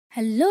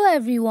Hello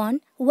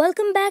everyone,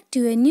 welcome back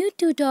to a new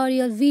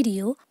tutorial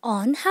video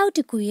on how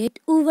to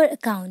create Uber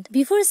account.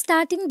 Before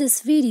starting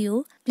this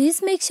video,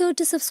 please make sure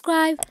to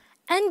subscribe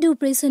and do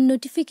press on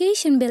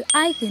notification bell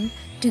icon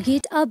to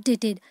get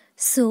updated.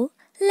 So,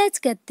 let's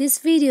get this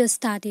video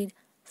started.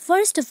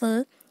 First of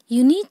all,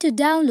 you need to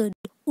download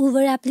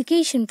Uber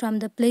application from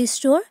the Play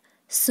Store.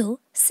 So,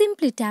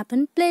 simply tap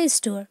on Play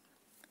Store.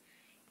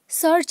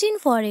 Searching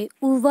for a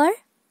Uber.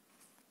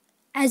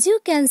 As you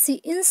can see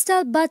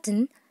install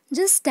button,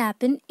 just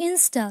tap in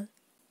install.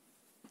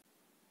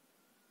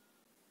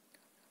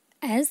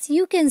 As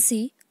you can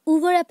see,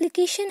 Uber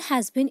application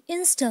has been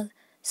installed,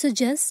 so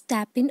just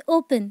tap in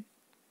open.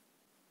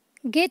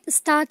 Get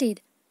started.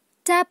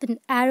 Tap an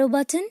arrow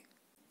button.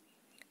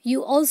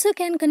 You also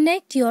can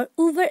connect your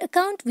Uber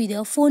account with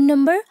your phone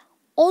number,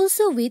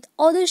 also with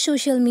other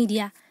social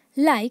media,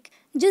 like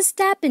just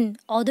tap in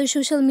other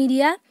social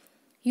media.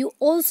 You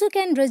also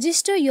can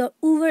register your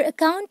Uber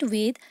account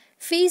with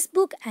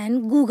Facebook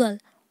and Google.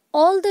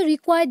 All the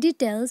required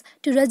details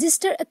to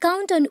register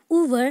account on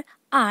Uber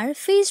are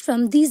fetched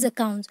from these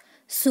accounts.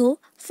 So,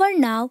 for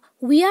now,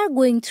 we are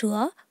going through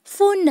a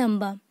phone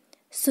number.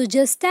 So,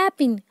 just tap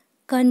in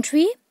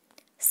country.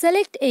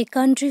 Select a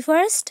country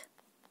first.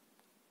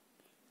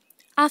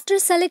 After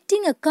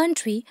selecting a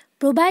country,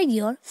 provide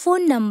your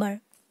phone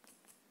number.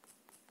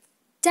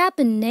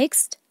 Tap in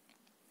next.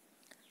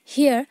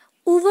 Here,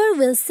 Uber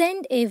will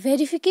send a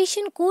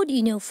verification code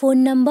in your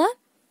phone number.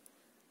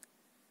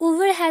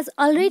 Uber has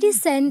already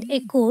sent a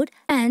code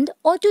and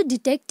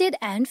auto-detected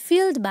and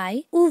filled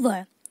by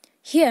Uber.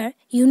 Here,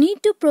 you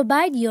need to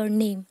provide your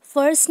name,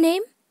 first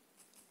name,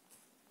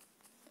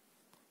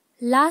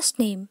 last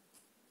name.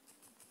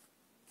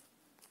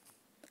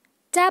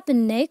 Tap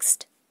in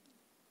next.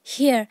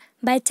 Here,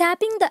 by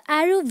tapping the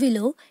arrow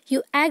below,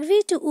 you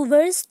agree to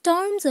Uber's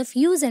terms of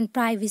use and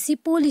privacy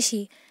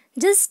policy.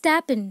 Just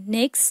tap in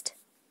next.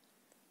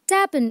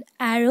 Tap in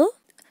arrow.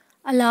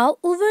 Allow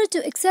Uber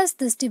to access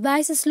this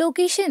device's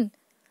location.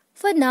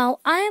 For now,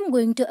 I am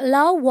going to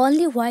allow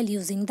only while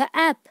using the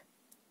app.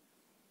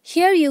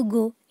 Here you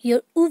go,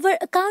 your Uber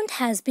account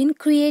has been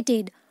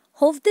created.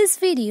 Hope this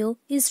video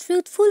is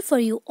fruitful for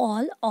you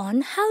all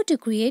on how to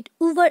create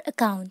Uber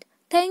account.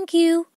 Thank you.